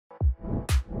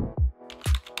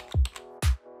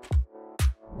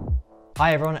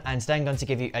Hi everyone, and today I'm going to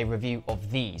give you a review of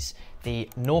these, the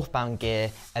Northbound Gear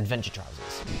Adventure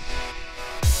Trousers.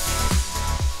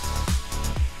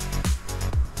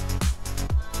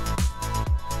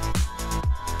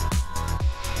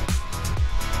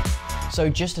 So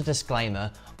just a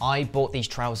disclaimer, I bought these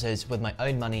trousers with my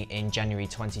own money in January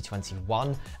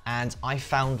 2021, and I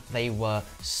found they were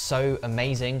so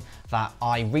amazing that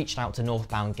I reached out to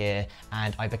Northbound Gear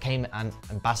and I became an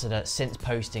ambassador since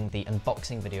posting the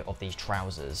unboxing video of these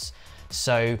trousers.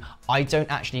 So I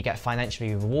don't actually get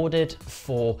financially rewarded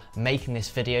for making this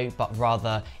video, but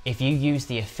rather if you use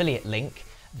the affiliate link,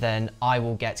 then I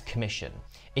will get commission.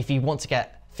 If you want to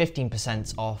get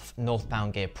 15% off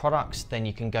Northbound Gear products, then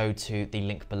you can go to the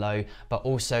link below, but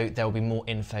also there will be more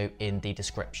info in the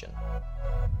description.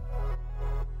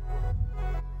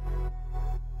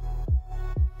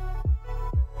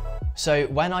 So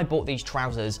when I bought these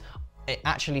trousers, it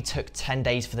actually took 10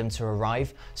 days for them to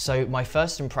arrive, so my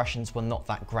first impressions were not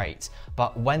that great,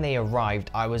 but when they arrived,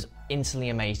 I was instantly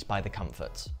amazed by the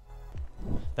comfort.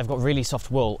 They've got really soft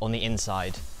wool on the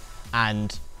inside,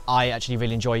 and I actually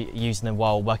really enjoy using them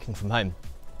while working from home.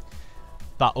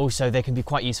 But also they can be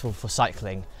quite useful for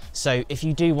cycling. So if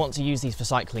you do want to use these for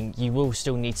cycling, you will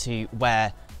still need to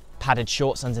wear padded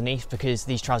shorts underneath because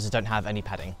these trousers don't have any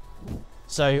padding.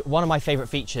 So one of my favourite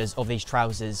features of these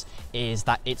trousers is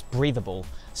that it's breathable.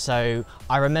 So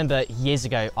I remember years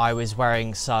ago I was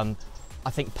wearing some, I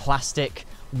think, plastic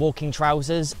walking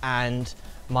trousers and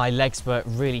my legs were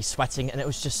really sweating and it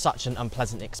was just such an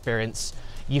unpleasant experience.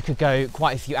 You could go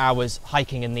quite a few hours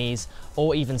hiking in these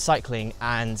or even cycling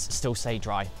and still stay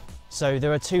dry. So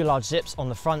there are two large zips on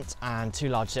the front and two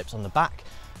large zips on the back,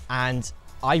 and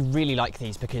I really like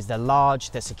these because they're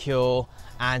large, they're secure,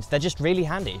 and they're just really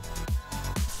handy.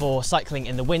 For cycling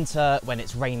in the winter when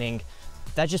it's raining,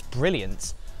 they're just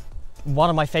brilliant. One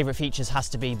of my favourite features has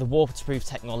to be the waterproof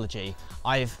technology.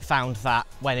 I've found that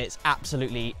when it's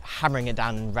absolutely hammering it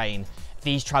down in rain,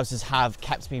 these trousers have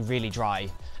kept me really dry,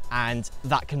 and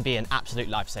that can be an absolute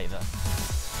lifesaver.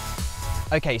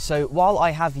 Okay, so while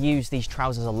I have used these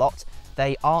trousers a lot,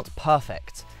 they aren't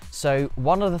perfect. So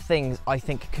one of the things I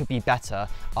think could be better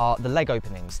are the leg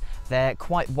openings. They're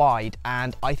quite wide,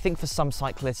 and I think for some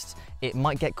cyclists it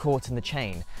might get caught in the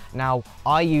chain. Now,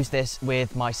 I use this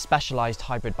with my Specialized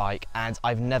hybrid bike and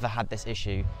I've never had this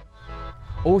issue.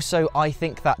 Also, I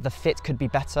think that the fit could be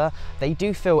better. They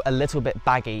do feel a little bit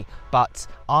baggy, but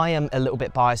I am a little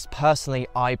bit biased. Personally,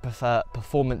 I prefer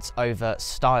performance over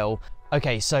style.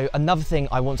 Okay, so another thing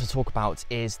I want to talk about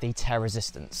is the tear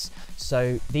resistance.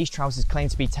 So these trousers claim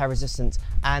to be tear resistant,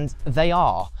 and they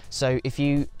are. So if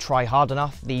you try hard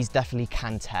enough, these definitely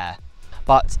can tear.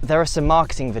 But there are some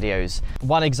marketing videos.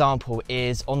 One example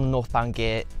is on the Northbound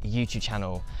Gear YouTube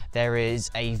channel. There is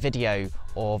a video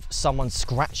of someone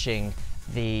scratching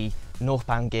the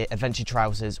Northbound Gear Adventure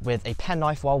trousers with a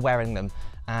penknife while wearing them,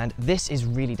 and this is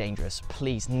really dangerous.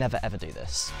 Please never ever do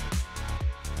this.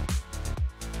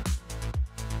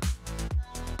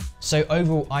 So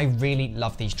overall, I really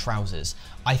love these trousers.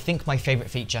 I think my favourite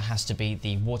feature has to be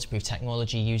the waterproof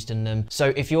technology used in them.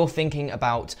 So if you're thinking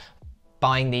about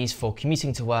buying these for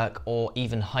commuting to work or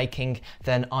even hiking,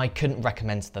 then I couldn't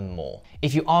recommend them more.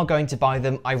 If you are going to buy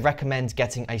them, I recommend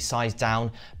getting a size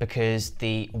down because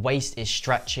the waist is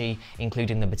stretchy,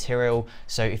 including the material.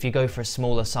 So if you go for a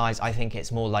smaller size, I think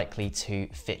it's more likely to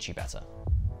fit you better.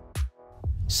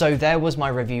 So there was my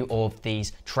review of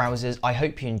these trousers. I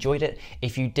hope you enjoyed it.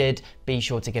 If you did, be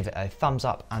sure to give it a thumbs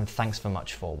up, and thanks so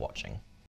much for watching.